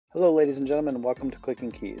Hello ladies and gentlemen, and welcome to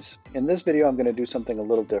Clicking Keys. In this video I'm going to do something a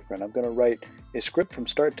little different. I'm going to write a script from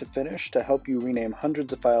start to finish to help you rename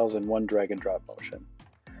hundreds of files in one drag and drop motion.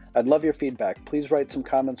 I'd love your feedback. Please write some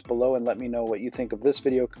comments below and let me know what you think of this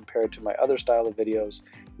video compared to my other style of videos.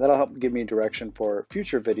 That'll help give me direction for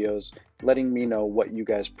future videos, letting me know what you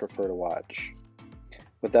guys prefer to watch.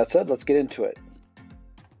 With that said, let's get into it.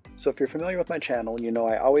 So if you're familiar with my channel, you know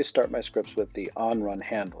I always start my scripts with the on-run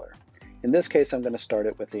handler. In this case, I'm going to start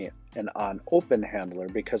it with an on-open handler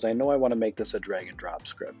because I know I want to make this a drag and drop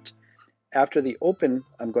script. After the open,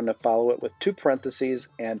 I'm going to follow it with two parentheses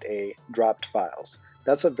and a dropped files.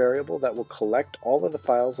 That's a variable that will collect all of the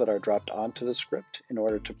files that are dropped onto the script in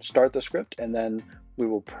order to start the script, and then we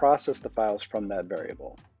will process the files from that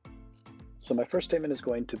variable. So my first statement is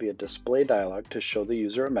going to be a display dialog to show the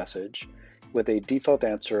user a message with a default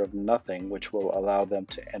answer of nothing, which will allow them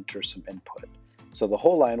to enter some input. So the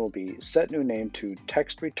whole line will be set new name to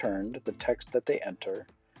text returned, the text that they enter,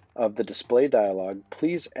 of the display dialog.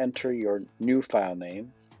 Please enter your new file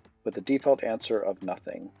name with a default answer of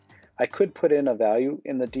nothing. I could put in a value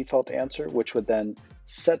in the default answer, which would then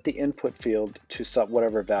set the input field to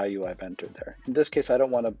whatever value I've entered there. In this case, I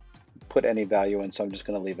don't want to put any value in, so I'm just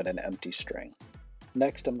going to leave it an empty string.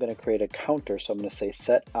 Next, I'm going to create a counter, so I'm going to say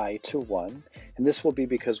set I to 1, and this will be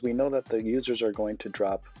because we know that the users are going to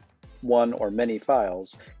drop one or many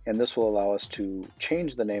files, and this will allow us to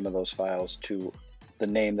change the name of those files to the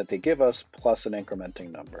name that they give us plus an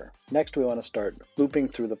incrementing number. Next, we want to start looping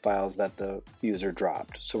through the files that the user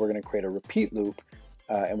dropped. So we're going to create a repeat loop,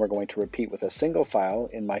 and we're going to repeat with a single file.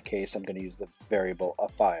 In my case, I'm going to use the variable a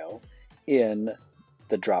file in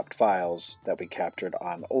the dropped files that we captured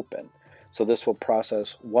on open. So this will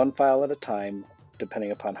process one file at a time,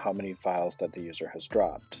 depending upon how many files that the user has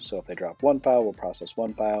dropped. So if they drop one file, we'll process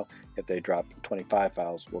one file. If they drop 25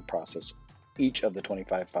 files, we'll process each of the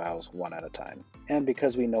 25 files one at a time. And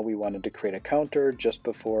because we know we wanted to create a counter, just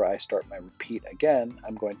before I start my repeat again,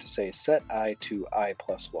 I'm going to say set I to I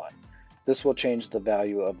plus 1. This will change the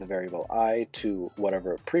value of the variable I to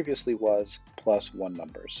whatever it previously was plus one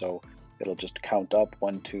number. So it'll just count up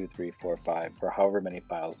 1, 2, 3, 4, 5 for however many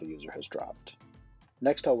files the user has dropped.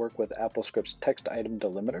 Next, I'll work with AppleScript's text item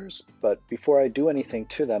delimiters, but before I do anything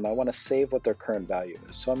to them, I want to save what their current value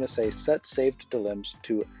is. So I'm going to say set saved delims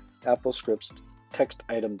to AppleScript's text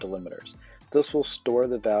item delimiters. This will store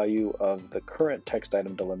the value of the current text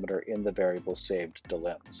item delimiter in the variable saved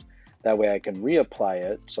delims. That way I can reapply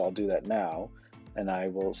it, so I'll do that now, and I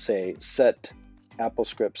will say set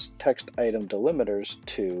AppleScript's text item delimiters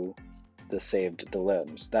to the saved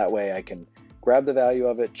delims. That way I can grab the value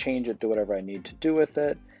of it, change it to whatever I need to do with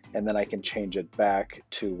it, and then I can change it back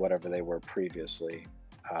to whatever they were previously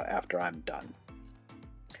after I'm done.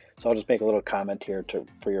 So I'll just make a little comment here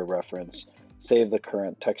for your reference. Save the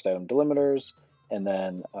current text item delimiters, and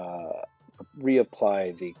then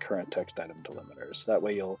reapply the current text item delimiters. That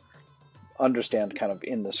way you'll understand kind of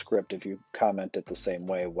in the script, if you comment it the same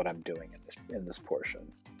way, what I'm doing in this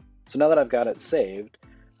portion. So now that I've got it saved,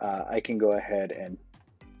 I can go ahead and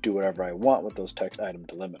do whatever I want with those text item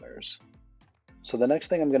delimiters. So the next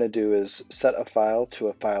thing I'm going to do is set a file to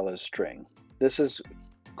a file as string. This is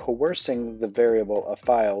coercing the variable a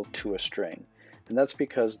file to a string, and that's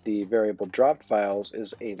because the variable dropped files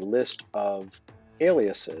is a list of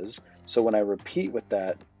aliases. So when I repeat with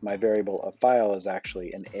that, my variable a file is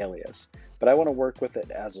actually an alias, but I want to work with it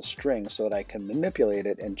as a string so that I can manipulate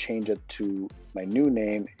it and change it to my new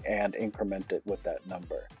name and increment it with that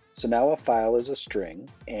number. So now a file is a string,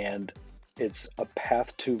 and it's a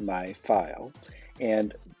path to my file.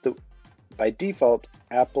 And by default,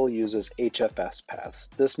 Apple uses HFS paths.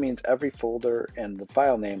 This means every folder and the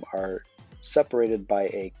file name are separated by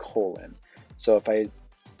a colon. So if I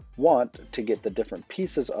want to get the different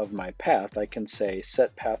pieces of my path, I can say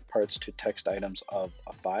set path parts to text items of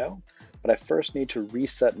a file. But I first need to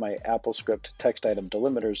reset my AppleScript text item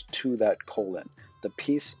delimiters to that colon, the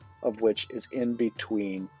piece of which is in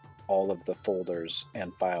between all of the folders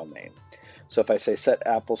and file name. So if I say set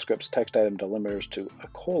AppleScript's text item delimiters to a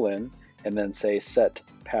colon, and then say set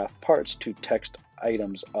path parts to text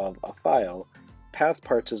items of a file, path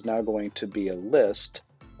parts is now going to be a list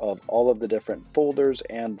of all of the different folders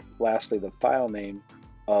and lastly the file name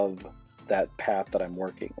of that path that I'm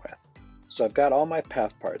working with. So I've got all my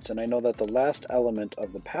path parts, and I know that the last element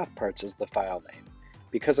of the path parts is the file name.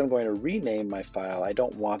 Because I'm going to rename my file, I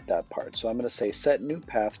don't want that part. So I'm going to say set new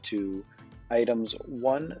path to items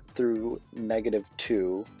 1 through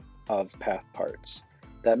 -2 of path parts.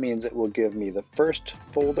 That means it will give me the first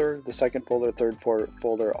folder, the second folder, third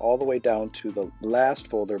folder, all the way down to the last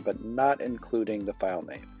folder, but not including the file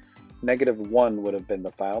name. -1 would have been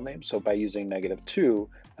the file name, so by using -2,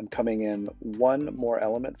 I'm coming in one more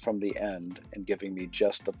element from the end and giving me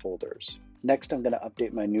just the folders. Next, I'm going to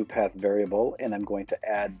update my new path variable, and I'm going to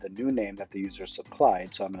add the new name that the user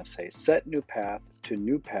supplied. So I'm going to say set new path to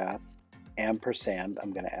new path ampersand.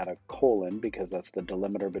 I'm going to add a colon because that's the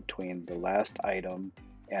delimiter between the last item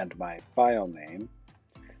and my file name.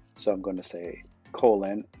 So I'm going to say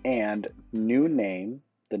colon and new name,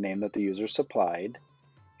 the name that the user supplied,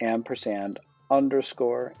 ampersand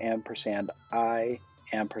underscore ampersand I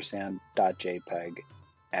ampersand .jpeg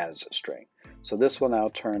as string. So this will now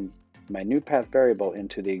turn my new path variable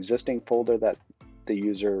into the existing folder that the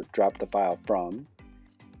user dropped the file from,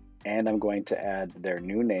 and I'm going to add their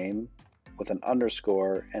new name with an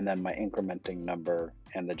underscore and then my incrementing number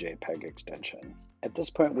and the JPEG extension. At this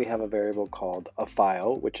point, we have a variable called a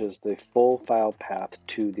file, which is the full file path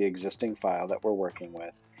to the existing file that we're working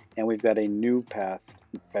with. And we've got a new path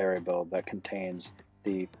variable that contains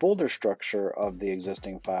the folder structure of the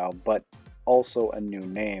existing file, but also a new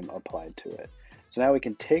name applied to it. So now we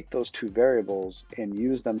can take those two variables and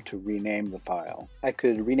use them to rename the file. I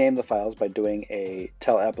could rename the files by doing a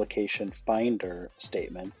tell application finder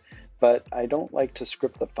statement, but I don't like to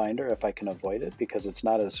script the finder if I can avoid it because it's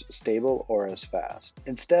not as stable or as fast.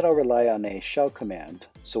 Instead, I'll rely on a shell command.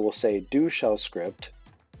 So we'll say do shell script,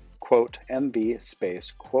 quote mv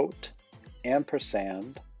space quote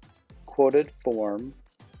ampersand quoted form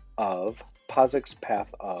of POSIX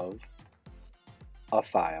path of a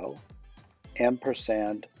file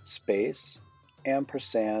ampersand space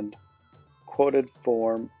ampersand quoted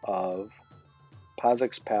form of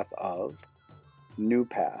POSIX path of new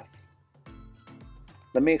path.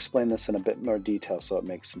 Let me explain this in a bit more detail so it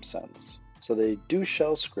makes some sense. So the do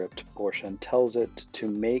shell script portion tells it to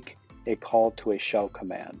make a call to a shell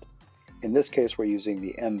command. In this case, we're using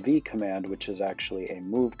the mv command, which is actually a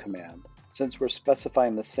move command. Since we're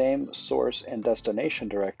specifying the same source and destination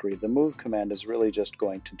directory, the move command is really just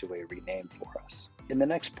going to do a rename for us. In the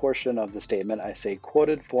next portion of the statement, I say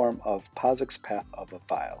quoted form of POSIX path of a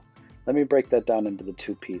file. Let me break that down into the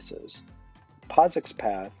two pieces. POSIX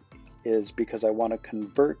path is because I want to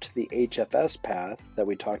convert the HFS path that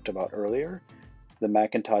we talked about earlier. The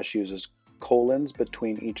Macintosh uses colons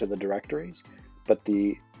between each of the directories, but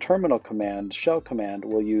the terminal command, shell command,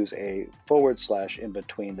 will use a / in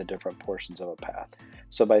between the different portions of a path.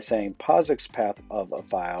 So by saying POSIX path of a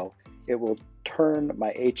file, it will turn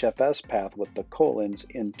my HFS path with the colons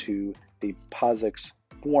into the POSIX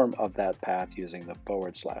form of that path using the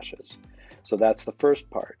 /. So that's the first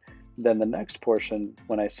part. Then the next portion,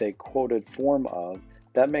 when I say quoted form of,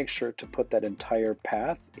 that makes sure to put that entire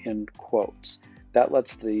path in quotes. That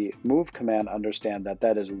lets the move command understand that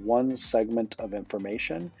that is one segment of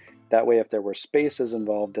information. That way, if there were spaces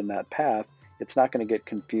involved in that path, it's not going to get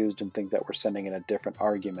confused and think that we're sending in a different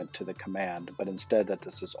argument to the command, but instead that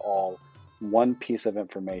this is all one piece of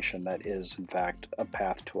information that is, in fact, a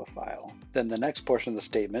path to a file. Then the next portion of the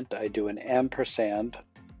statement, I do an ampersand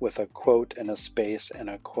with a quote and a space and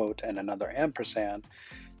a quote and another ampersand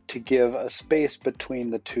to give a space between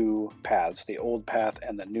the two paths, the old path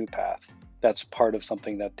and the new path. That's part of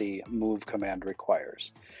something that the move command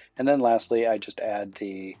requires. And then lastly, I just add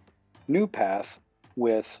the new path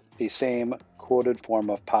with the same quoted form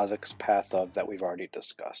of POSIX path of that we've already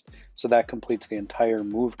discussed. So that completes the entire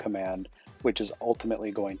move command, which is ultimately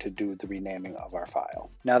going to do the renaming of our file.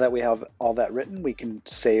 Now that we have all that written, we can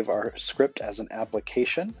save our script as an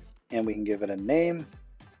application, and we can give it a name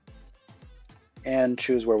and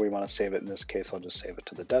choose where we want to save it. In this case, I'll just save it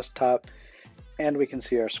to the desktop. And we can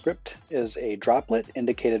see our script is a droplet,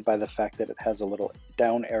 indicated by the fact that it has a little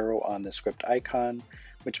down arrow on the script icon,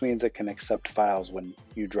 which means it can accept files when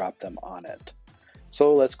you drop them on it.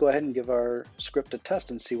 So let's go ahead and give our script a test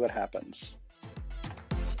and see what happens.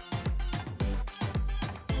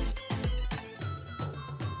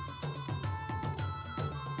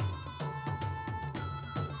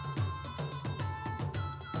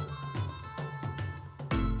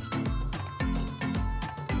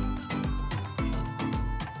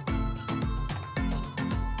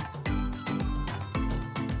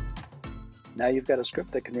 Now you've got a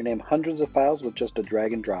script that can rename hundreds of files with just a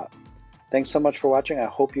drag and drop. Thanks so much for watching. I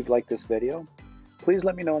hope you've liked this video. Please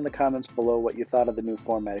let me know in the comments below what you thought of the new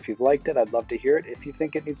format. If you've liked it, I'd love to hear it. If you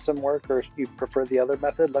think it needs some work or you prefer the other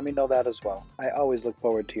method, let me know that as well. I always look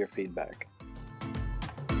forward to your feedback.